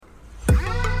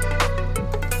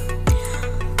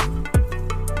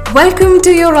Welcome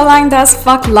to your Aligned as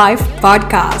Fuck Life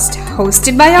podcast,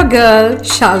 hosted by your girl,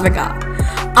 Shalvika.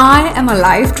 I am a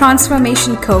life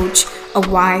transformation coach, a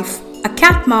wife, a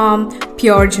cat mom,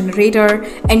 pure generator,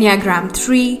 Enneagram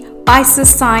 3, Pisces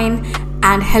sign,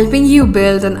 and helping you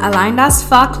build an aligned as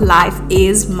fuck life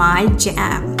is my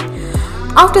jam.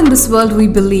 Out in this world, we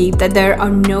believe that there are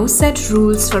no set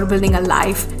rules for building a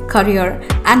life, career,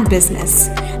 and business.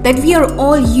 That we are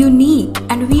all unique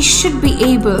and we should be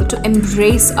able to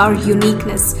embrace our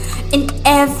uniqueness in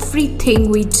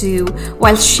everything we do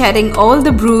while shedding all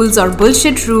the rules or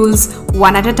bullshit rules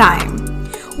one at a time.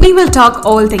 We will talk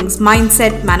all things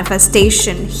mindset,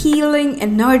 manifestation, healing,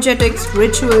 energetics,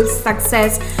 rituals,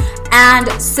 success,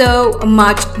 and so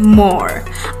much more.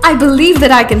 I believe that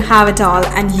I can have it all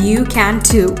and you can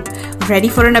too. Ready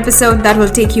for an episode that will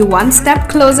take you one step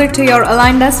closer to your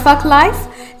aligned as fuck life?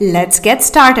 Let's get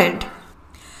started.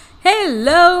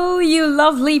 Hello, you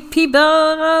lovely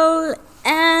people,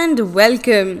 and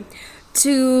welcome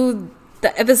to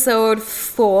the episode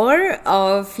 4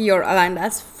 of your Aligned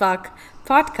as Fuck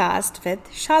podcast with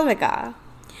Shalvika.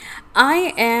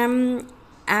 I am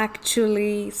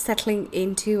actually settling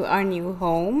into our new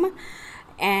home,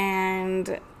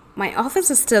 and my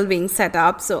office is still being set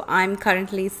up, so I'm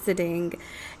currently sitting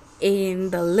in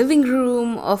the living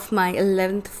room of my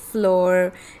 11th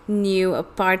floor new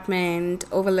apartment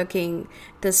overlooking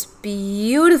this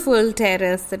beautiful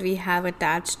terrace that we have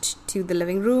attached to the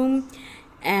living room,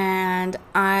 and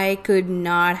I could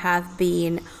not have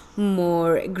been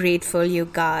more grateful, you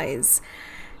guys.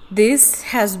 This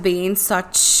has been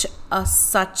such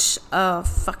a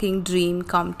fucking dream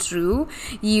come true.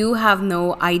 You have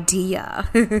no idea.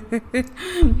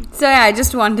 So yeah, I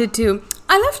just wanted to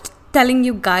I love telling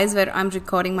you guys where I'm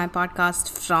recording my podcast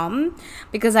from,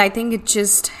 because I think it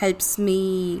just helps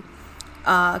me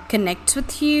connect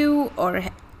with you, or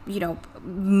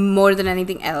more than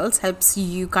anything else helps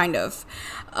you kind of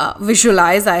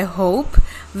visualize, I hope,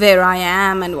 where I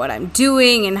am and what I'm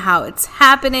doing and how it's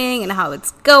happening and how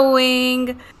it's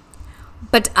going.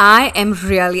 But I am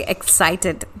really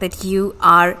excited that you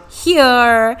are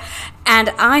here, and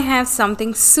I have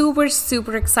something super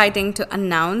exciting to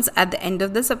announce at the end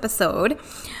of this episode,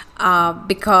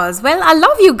 because, well, I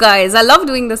love you guys. I love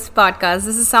doing this podcast.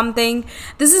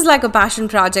 This is like a passion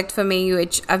project for me,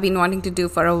 which I've been wanting to do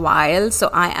for a while. So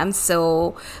I am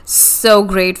so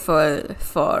grateful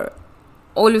for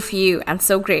all of you and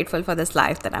so grateful for this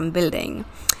life that I'm building.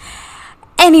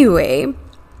 Anyway,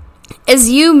 as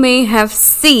you may have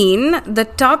seen, the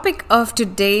topic of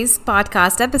today's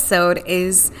podcast episode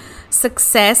is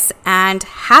success and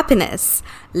happiness.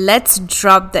 Let's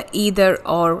drop the either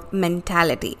or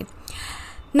mentality.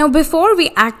 Now, before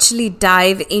we actually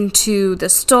dive into the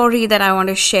story that I want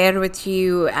to share with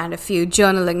you and a few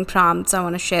journaling prompts I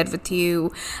want to share with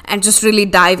you and just really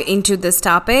dive into this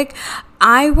topic,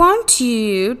 I want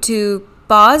you to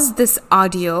pause this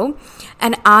audio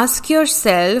and ask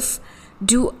yourself,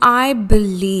 do I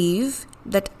believe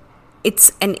that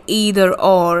it's an either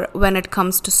or when it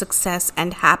comes to success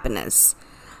and happiness?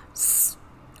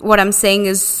 What I'm saying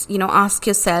is, ask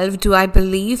yourself, do I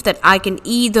believe that I can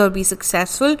either be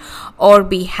successful or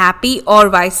be happy, or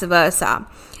vice versa?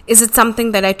 Is it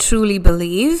something that I truly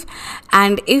believe?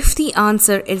 And if the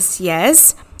answer is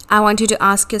yes, I want you to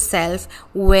ask yourself,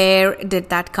 where did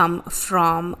that come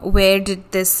from? Where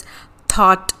did this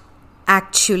thought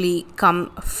actually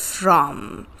come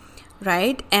from,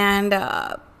 right? And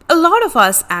a lot of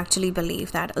us actually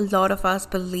believe that. A lot of us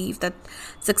believe that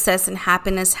success and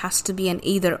happiness has to be an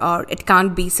either or. It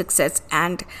can't be success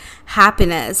and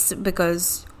happiness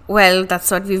because, well,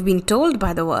 that's what we've been told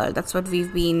by the world. That's what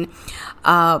we've been,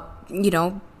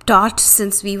 taught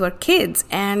since we were kids.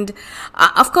 And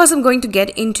of course, I'm going to get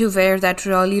into where that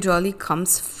really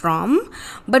comes from.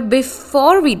 But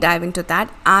before we dive into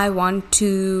that, I want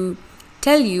to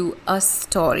tell you a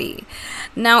story.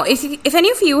 Now, if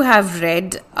any of you have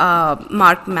read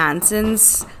Mark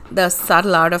Manson's The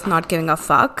Subtle Art of Not Giving a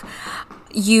Fuck,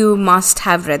 you must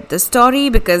have read the story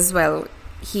because, well,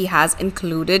 he has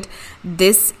included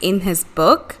this in his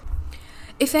book.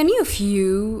 If any of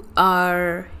you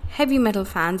are heavy metal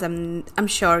fans, I'm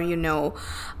sure you know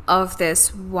of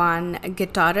this one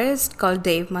guitarist called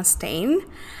Dave Mustaine.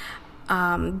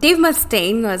 Dave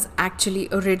Mustaine was actually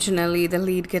originally the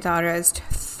lead guitarist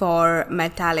for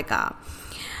Metallica.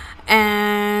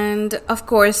 And of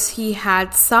course, he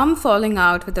had some falling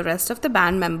out with the rest of the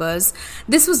band members.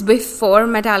 This was before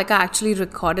Metallica actually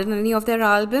recorded any of their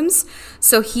albums.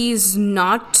 So he's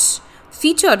not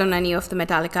featured on any of the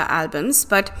Metallica albums.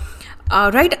 But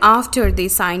right after they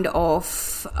signed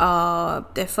off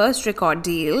their first record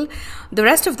deal, the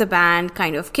rest of the band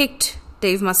kind of kicked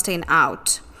Dave Mustaine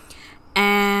out.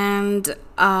 And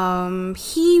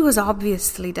he was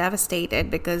obviously devastated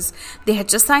because they had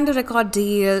just signed a record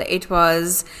deal. It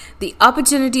was the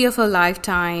opportunity of a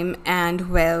lifetime, and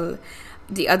well,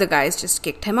 the other guys just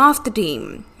kicked him off the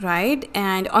team, right?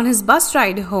 And on his bus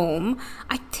ride home,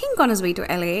 I think on his way to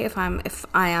LA,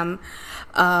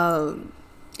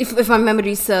 if my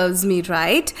memory serves me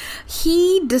right,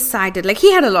 he decided, like,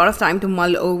 he had a lot of time to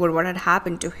mull over what had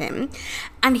happened to him,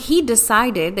 and he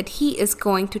decided that he is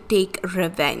going to take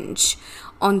revenge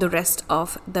on the rest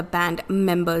of the band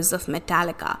members of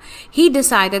Metallica. He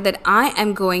decided that I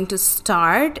am going to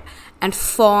start and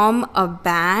form a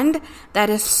band that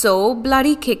is so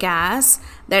bloody kick-ass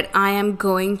that I am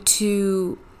going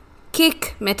to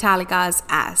kick Metallica's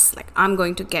ass. Like, I'm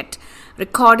going to get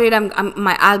recorded,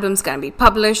 my album's gonna be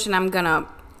published, and I'm gonna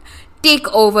take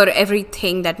over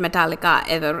everything that Metallica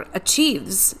ever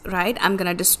achieves, right? I'm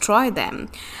gonna destroy them.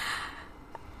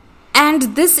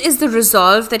 And this is the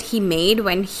resolve that he made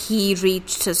when he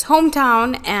reached his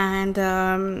hometown,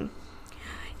 and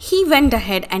he went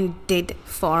ahead and did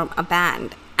form a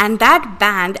band. And that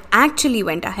band actually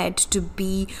went ahead to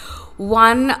be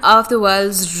one of the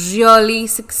world's really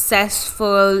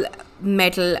successful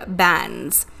metal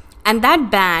bands. And that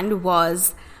band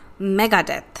was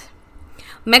Megadeth.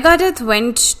 Megadeth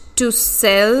went to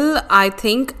sell, I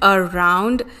think,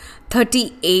 around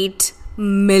 38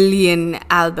 million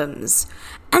albums.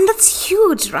 And that's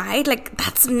huge, right? Like,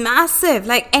 that's massive.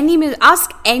 Like,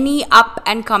 ask any up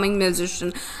and coming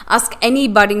musician, ask any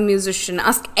budding musician,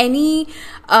 ask any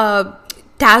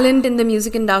talent in the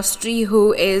music industry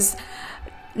who is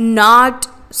not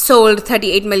sold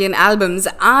 38 million albums.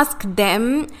 Ask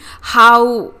them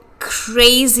how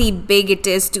crazy big it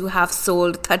is to have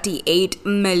sold 38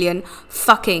 million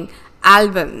fucking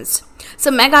albums. So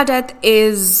Megadeth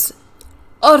is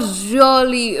a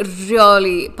really,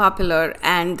 really popular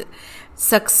and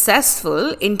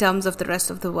successful in terms of the rest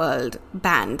of the world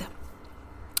band.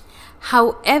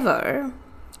 However,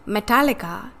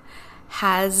 Metallica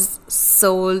has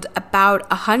sold about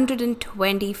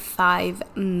 125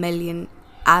 million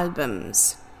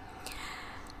albums.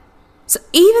 So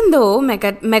even though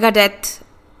Megadeth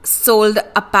sold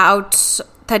about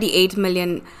 38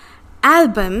 million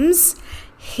albums,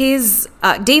 his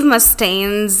Dave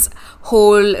Mustaine's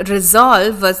whole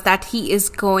resolve was that he is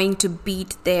going to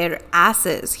beat their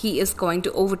asses. He is going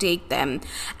to overtake them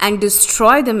and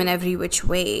destroy them in every which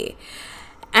way.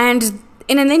 And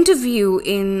in an interview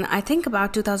in, I think,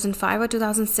 about 2005 or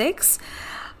 2006,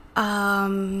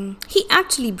 he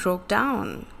actually broke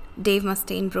down. Dave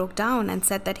Mustaine broke down and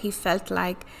said that he felt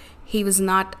like he was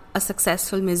not a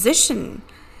successful musician,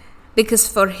 because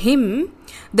for him,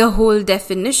 the whole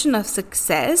definition of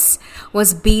success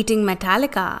was beating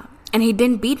Metallica. And he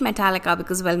didn't beat Metallica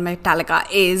because, well, Metallica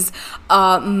is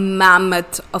a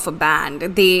mammoth of a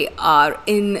band. They are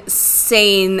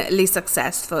insanely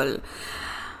successful.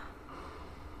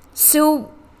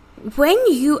 So when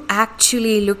you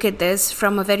actually look at this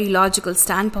from a very logical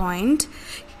standpoint,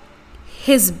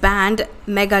 his band,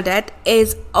 Megadeth,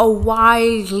 is a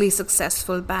wildly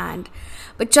successful band.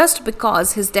 But just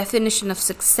because his definition of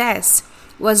success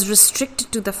was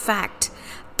restricted to the fact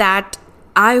that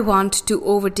I want to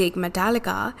overtake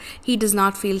Metallica, he does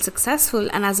not feel successful,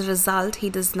 and as a result, he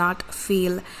does not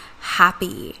feel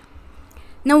happy.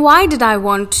 Now, why did I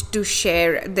want to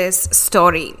share this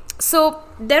story? So,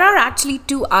 there are actually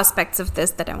two aspects of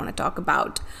this that I want to talk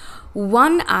about.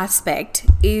 One aspect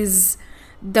is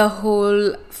the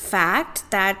whole fact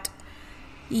that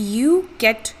you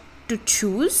get to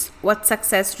choose what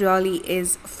success really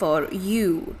is for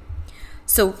you.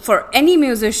 So for any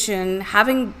musician,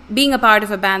 being a part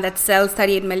of a band that sells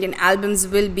 38 million albums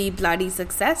will be bloody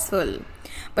successful.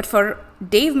 But for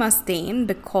Dave Mustaine,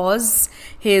 because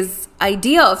his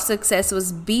idea of success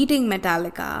was beating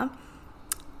Metallica,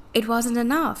 it wasn't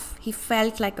enough. He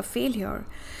felt like a failure.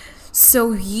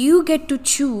 So you get to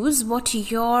choose what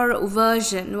your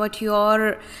version, what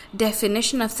your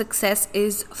definition of success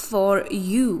is for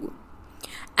you.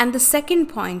 And the second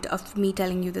point of me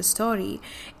telling you the story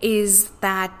is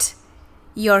that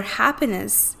your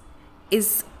happiness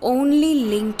is only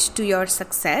linked to your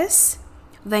success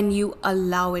when you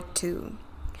allow it to.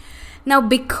 Now,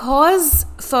 because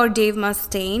for Dave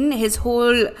Mustaine, his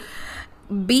whole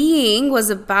being was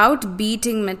about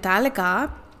beating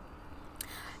Metallica,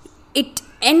 it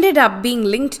ended up being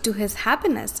linked to his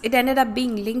happiness. It ended up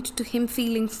being linked to him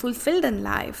feeling fulfilled in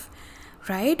life,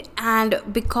 right? And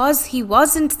because he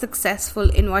wasn't successful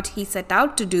in what he set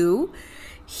out to do,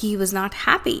 he was not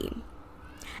happy.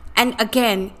 And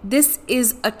again, this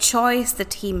is a choice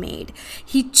that he made.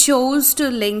 He chose to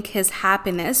link his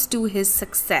happiness to his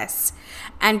success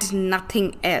and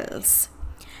nothing else.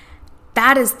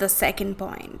 That is the second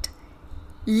point.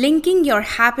 Linking your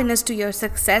happiness to your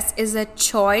success is a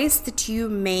choice that you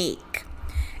make.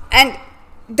 And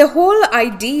the whole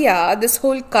idea, this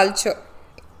whole culture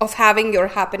of having your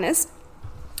happiness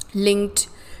linked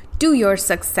to your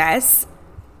success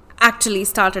actually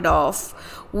started off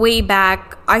way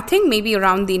back, I think maybe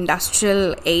around the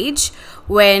industrial age,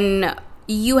 when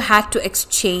you had to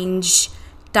exchange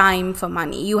time for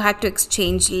money. You had to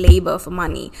exchange labor for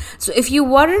money. So if you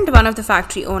weren't one of the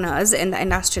factory owners in the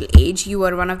industrial age, you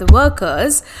were one of the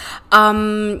workers,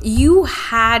 you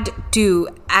had to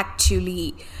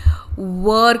actually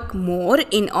work more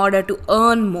in order to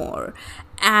earn more.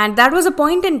 And that was a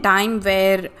point in time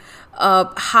where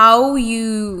how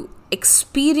you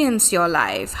experience your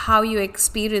life, how you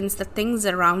experience the things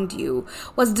around you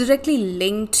was directly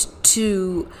linked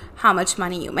to how much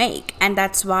money you make. And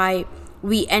that's why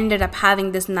we ended up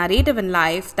having this narrative in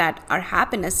life that our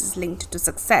happiness is linked to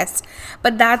success.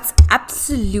 But that's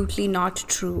absolutely not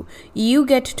true. You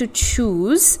get to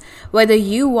choose whether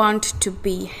you want to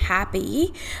be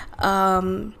happy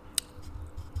and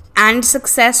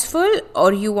successful,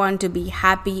 or you want to be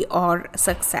happy or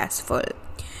successful.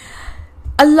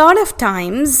 A lot of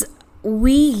times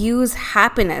we use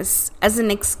happiness as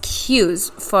an excuse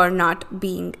for not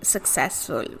being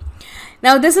successful.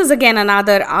 Now, this is again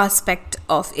another aspect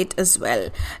of it as well.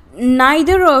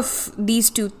 Neither of these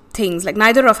two things, like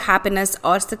neither of happiness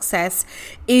or success,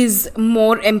 is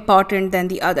more important than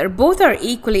the other. Both are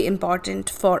equally important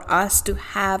for us to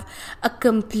have a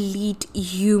complete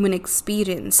human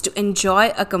experience, to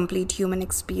enjoy a complete human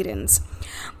experience.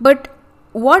 But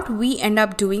what we end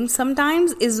up doing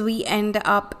sometimes is we end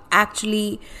up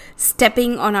actually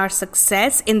stepping on our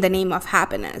success in the name of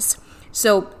happiness.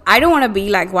 So I don't want to be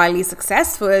like wildly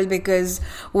successful because,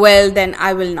 well, then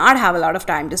I will not have a lot of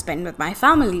time to spend with my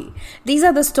family. These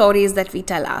are the stories that we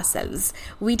tell ourselves.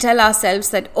 We tell ourselves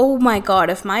that, oh my God,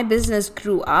 if my business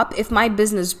grew up, if my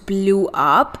business blew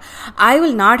up, I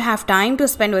will not have time to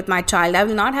spend with my child. I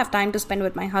will not have time to spend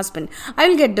with my husband. I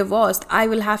will get divorced. I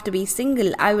will have to be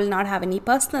single. I will not have any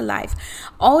personal life.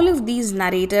 All of these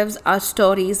narratives are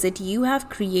stories that you have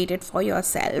created for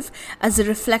yourself as a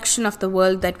reflection of the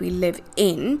world that we live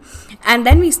in. And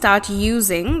then we start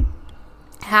using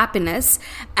happiness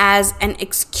as an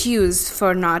excuse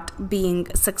for not being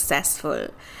successful.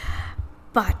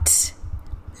 But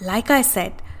like I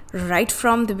said right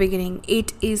from the beginning,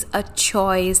 it is a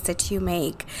choice that you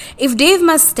make. If Dave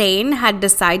Mustaine had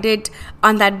decided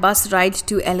on that bus ride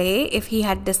to LA, if he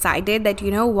had decided that,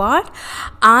 you know what,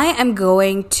 I am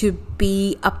going to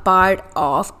be a part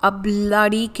of a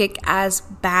bloody kick-ass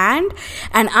band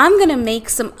and I'm gonna make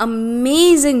some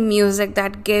amazing music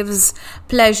that gives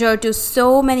pleasure to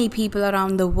so many people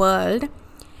around the world,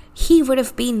 he would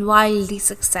have been wildly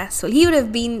successful. He would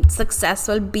have been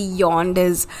successful beyond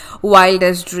his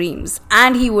wildest dreams,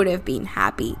 and he would have been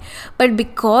happy. But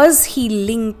because he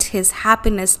linked his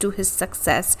happiness to his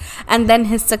success, and then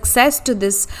his success to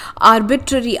this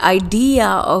arbitrary idea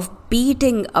of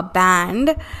beating a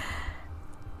band,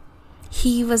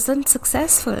 he wasn't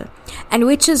successful, and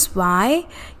which is why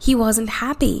he wasn't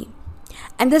happy.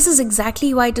 And this is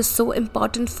exactly why it is so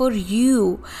important for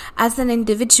you as an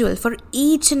individual, for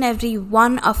each and every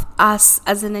one of us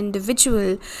as an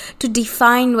individual, to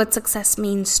define what success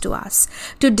means to us,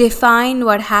 to define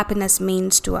what happiness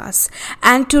means to us,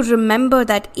 and to remember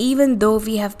that even though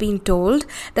we have been told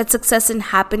that success and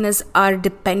happiness are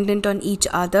dependent on each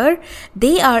other,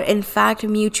 they are in fact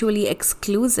mutually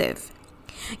exclusive.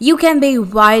 You can be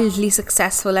wildly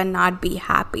successful and not be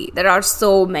happy. There are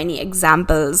so many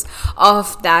examples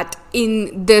of that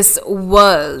in this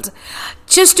world.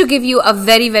 Just to give you a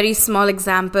very, very small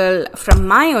example from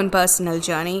my own personal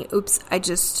journey.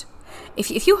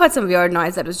 If you heard some weird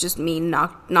noise, that was just me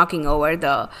knocking over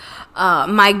the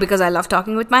mic because I love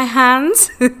talking with my hands.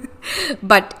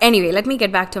 But anyway, let me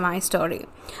get back to my story.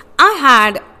 I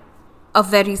had a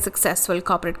very successful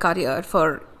corporate career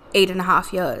for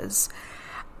 8.5 years.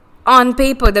 On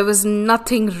paper, there was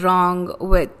nothing wrong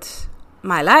with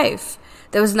my life.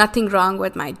 There was nothing wrong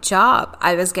with my job.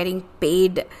 I was getting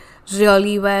paid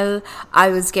really well. I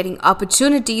was getting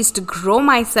opportunities to grow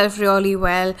myself really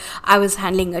well. I was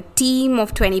handling a team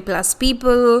of 20 plus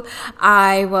people.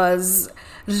 I was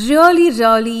really,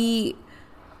 really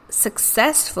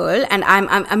successful, and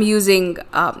I'm using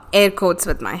air quotes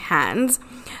with my hands,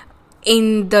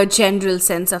 in the general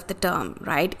sense of the term,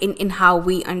 right? In how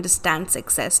we understand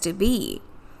success to be.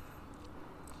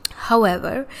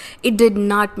 However, it did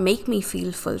not make me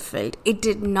feel fulfilled. It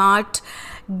did not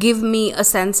give me a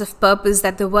sense of purpose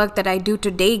that the work that I do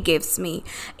today gives me.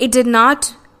 It did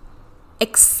not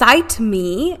excite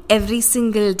me every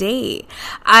single day.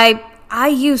 I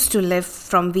used to live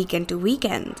from weekend to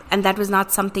weekend, and that was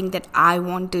not something that I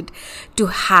wanted to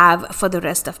have for the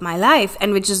rest of my life,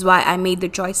 and which is why I made the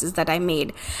choices that I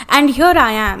made. And here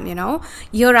I am,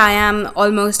 here I am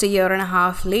almost a year and a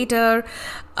half later,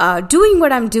 doing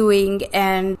what I'm doing.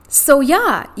 And so,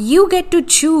 yeah, you get to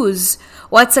choose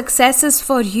what success is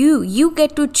for you. You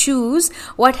get to choose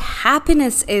what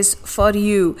happiness is for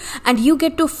you, and you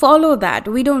get to follow that.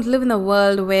 We don't live in a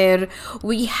world where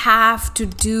we have to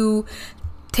do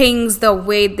things the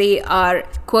way they are,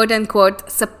 quote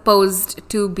unquote, supposed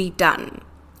to be done,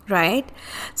 right?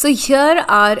 So here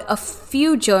are a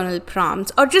few journal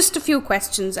prompts, or just a few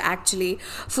questions actually,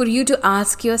 for you to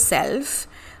ask yourself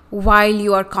while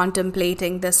you are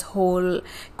contemplating this whole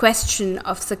question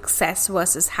of success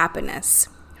versus happiness,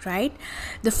 right?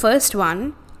 The first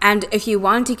one, and if you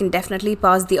want, you can definitely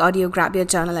pause the audio, grab your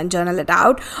journal and journal it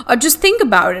out, or just think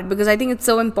about it, because I think it's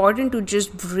so important to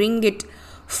just bring it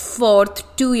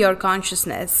forth to your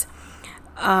consciousness.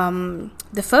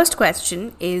 The first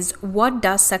question is, what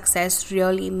does success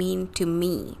really mean to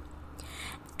me?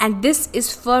 And this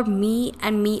is for me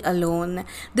and me alone.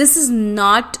 This is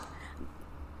not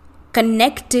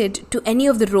connected to any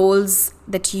of the roles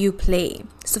that you play.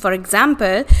 So for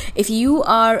example, if you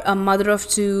are a mother of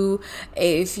two,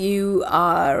 if you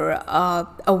are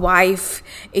a wife,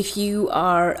 if you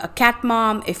are a cat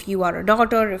mom, if you are a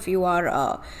daughter, if you are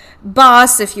a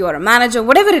boss, if you are a manager,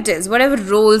 whatever it is, whatever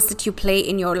roles that you play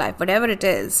in your life, whatever it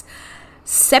is,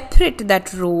 separate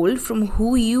that role from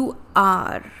who you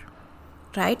are,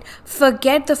 right?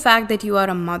 Forget the fact that you are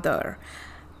a mother.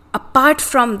 Apart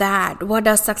from that, what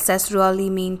does success really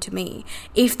mean to me?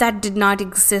 If that did not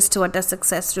exist, what does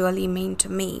success really mean to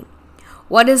me?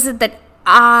 What is it that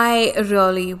I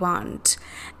really want?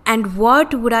 And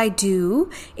what would I do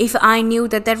if I knew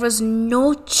that there was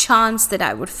no chance that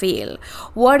I would fail?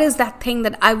 What is that thing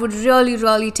that I would really,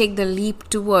 really take the leap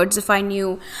towards if I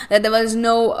knew that there was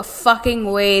no fucking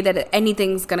way that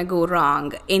anything's gonna go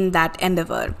wrong in that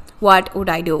endeavor? What would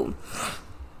I do?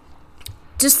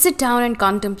 Just sit down and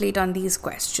contemplate on these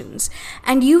questions,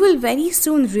 and you will very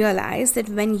soon realize that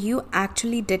when you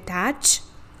actually detach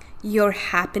your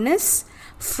happiness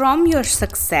from your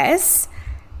success,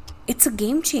 it's a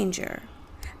game changer,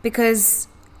 because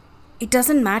it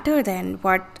doesn't matter then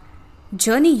what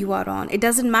journey you are on. It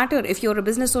doesn't matter if you're a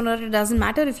business owner. It doesn't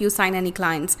matter if you sign any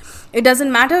clients. It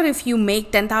doesn't matter if you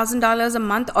make $10,000 a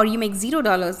month or you make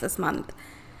 $0 this month,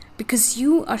 because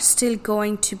you are still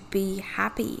going to be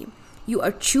happy. You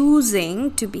are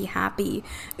choosing to be happy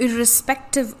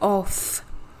irrespective of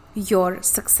your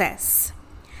success.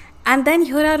 And then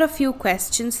here are a few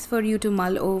questions for you to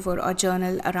mull over or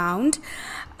journal around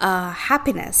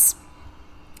happiness,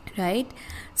 right?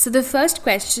 So the first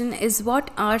question is, what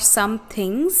are some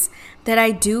things that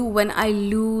I do when I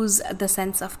lose the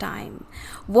sense of time?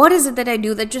 What is it that I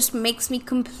do that just makes me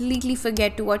completely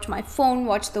forget to watch my phone,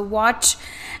 watch the watch,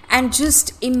 and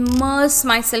just immerse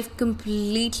myself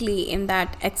completely in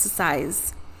that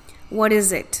exercise? What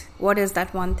is it? What is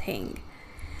that one thing?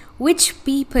 Which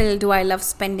people do I love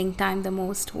spending time the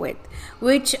most with?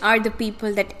 Which are the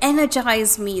people that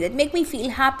energize me, that make me feel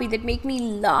happy, that make me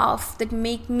laugh, that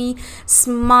make me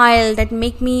smile, that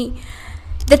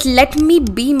let me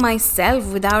be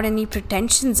myself without any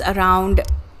pretensions around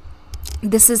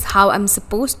this is how I'm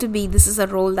supposed to be, this is a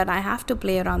role that I have to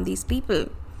play around these people,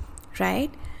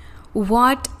 right?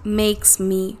 What makes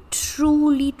me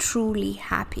truly, truly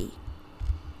happy?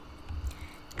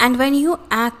 And when you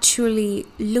actually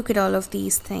look at all of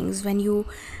these things, when you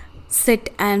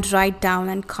sit and write down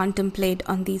and contemplate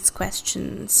on these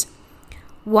questions,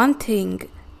 one thing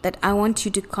that I want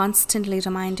you to constantly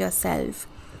remind yourself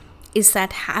is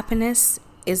that happiness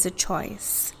is a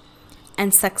choice,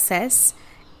 and success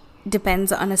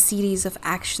depends on a series of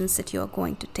actions that you're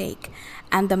going to take,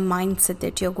 and the mindset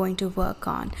that you're going to work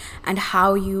on, and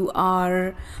how you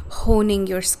are honing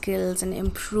your skills and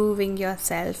improving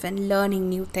yourself and learning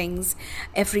new things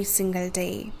every single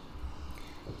day.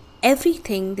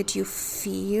 Everything that you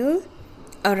feel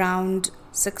around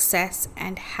success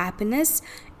and happiness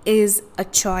is a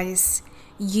choice.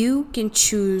 You can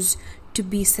choose to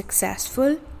be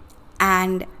successful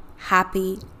and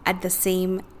happy at the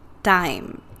same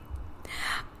time.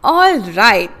 All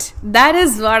right, that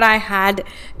is what I had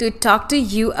to talk to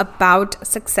you about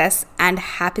success and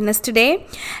happiness today.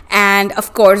 And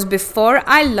of course, before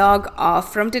I log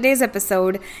off from today's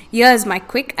episode, here's my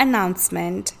quick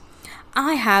announcement.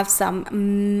 I have some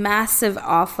massive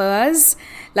offers,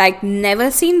 like never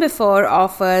seen before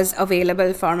offers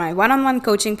available for my one-on-one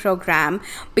coaching program,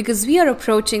 because we are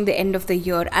approaching the end of the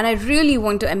year and I really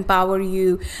want to empower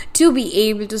you to be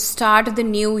able to start the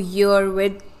new year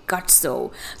with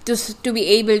gutso, to be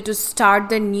able to start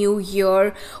the new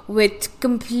year with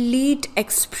complete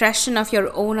expression of your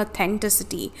own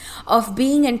authenticity, of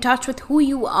being in touch with who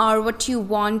you are, what you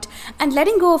want, and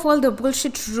letting go of all the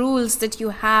bullshit rules that you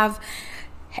have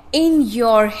in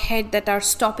your head that are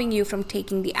stopping you from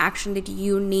taking the action that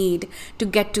you need to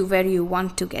get to where you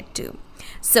want to get to.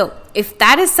 So if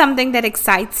that is something that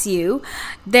excites you,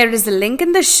 there is a link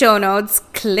in the show notes.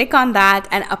 Click on that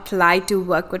and apply to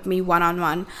work with me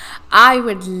one-on-one. I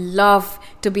would love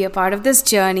to be a part of this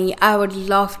journey. I would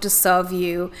love to serve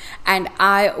you, and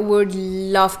I would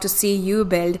love to see you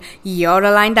build your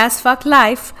aligned as fuck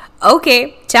life.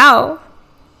 Okay, ciao.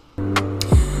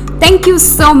 Thank you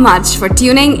so much for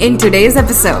tuning in today's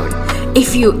episode.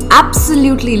 If you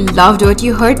absolutely loved what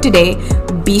you heard today,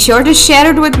 be sure to share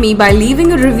it with me by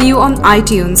leaving a review on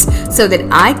iTunes so that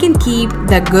I can keep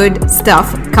the good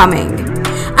stuff coming.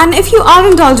 And if you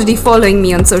aren't already following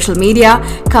me on social media,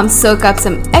 come soak up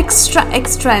some extra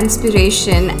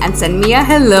inspiration and send me a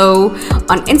hello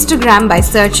on Instagram by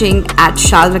searching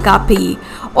 @ShalvikaP.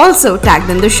 Also tagged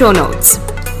in the show notes.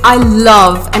 I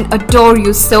love and adore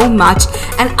you so much,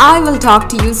 and I will talk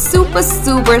to you super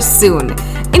soon.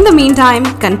 In the meantime,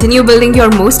 continue building your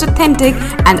most authentic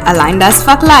and aligned as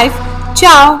fuck life.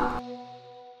 Ciao!